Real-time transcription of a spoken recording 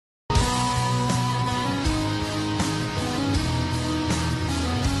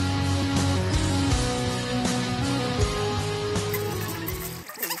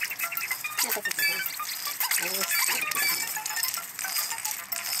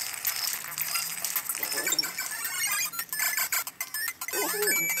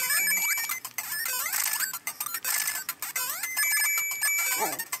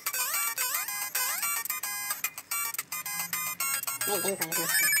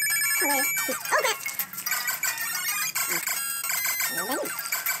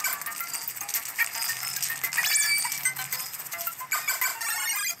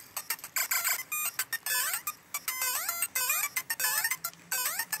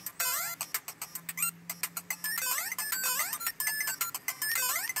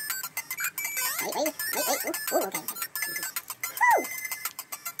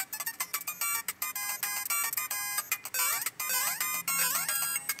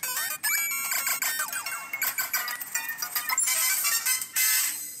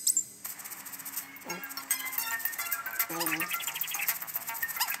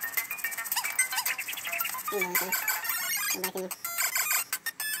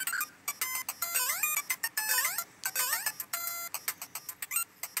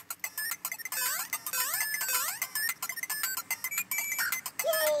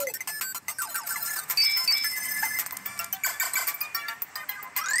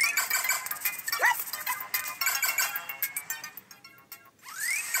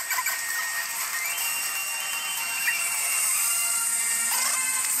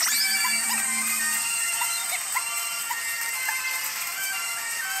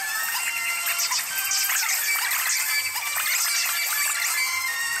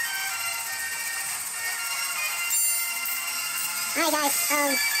Alright guys,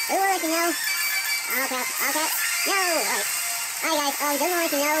 we will let you know. Okay. No, alright. Alright guys, just want to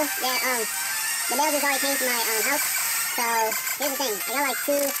let you know that, the mail just already came to my, house. So, here's the thing. I got like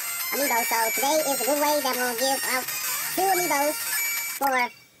 2 Amiibos. So, today is the giveaway that will give out 2 Amiibos for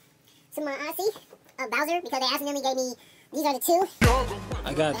Super Mario Odyssey of Bowser, because they accidentally gave me, these are the 2.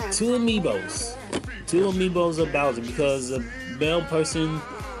 I got 2 Amiibos. 2 Amiibos of Bowser, because the mail person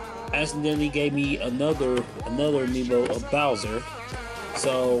accidentally gave me another Amiibo of Bowser.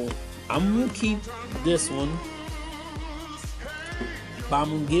 So I'm gonna keep this one, but I'm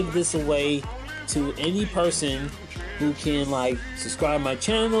gonna give this away to any person who can like subscribe my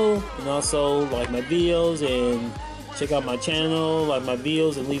channel and also like my videos and check out my channel, like my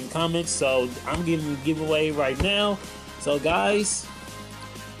videos, and leave comments. So I'm giving a giveaway right now. So guys,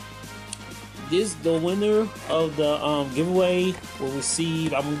 the winner of the giveaway will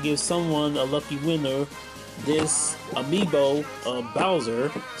receive, I'm gonna give someone a lucky winner this Amiibo of Bowser.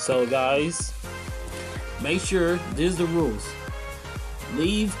 So guys, make sure, this is the rules: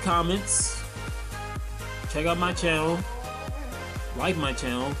 leave comments, check out my channel, like my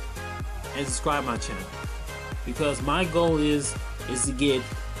channel, and subscribe my channel, because my goal is to get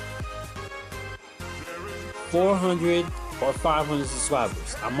 400 or 500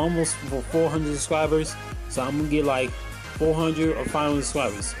 subscribers. I'm almost for 400 subscribers, so I'm gonna get like 400 or 500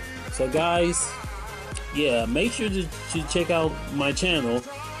 subscribers. So guys, yeah, make sure to check out my channel.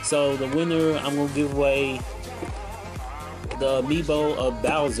 So the winner, I'm gonna give away the Amiibo of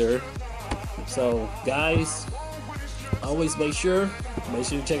Bowser. So guys, always make sure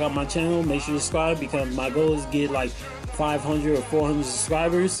to check out my channel, make sure to subscribe, because my goal is to get like 500 or 400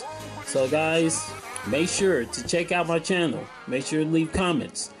 subscribers. So guys, make sure to check out my channel, make sure to leave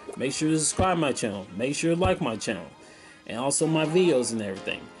comments, make sure to subscribe my channel, make sure to like my channel, and also my videos and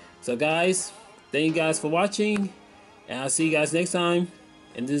everything. So guys, thank you guys for watching, and I'll see you guys next time.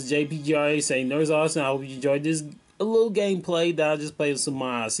 And this is JPGRA saying Nerds Awesome. I hope you enjoyed this little gameplay that I just played with some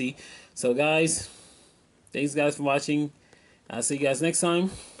Odyssey. So guys, thanks guys for watching. I'll see you guys next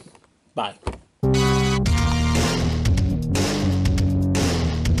time. Bye.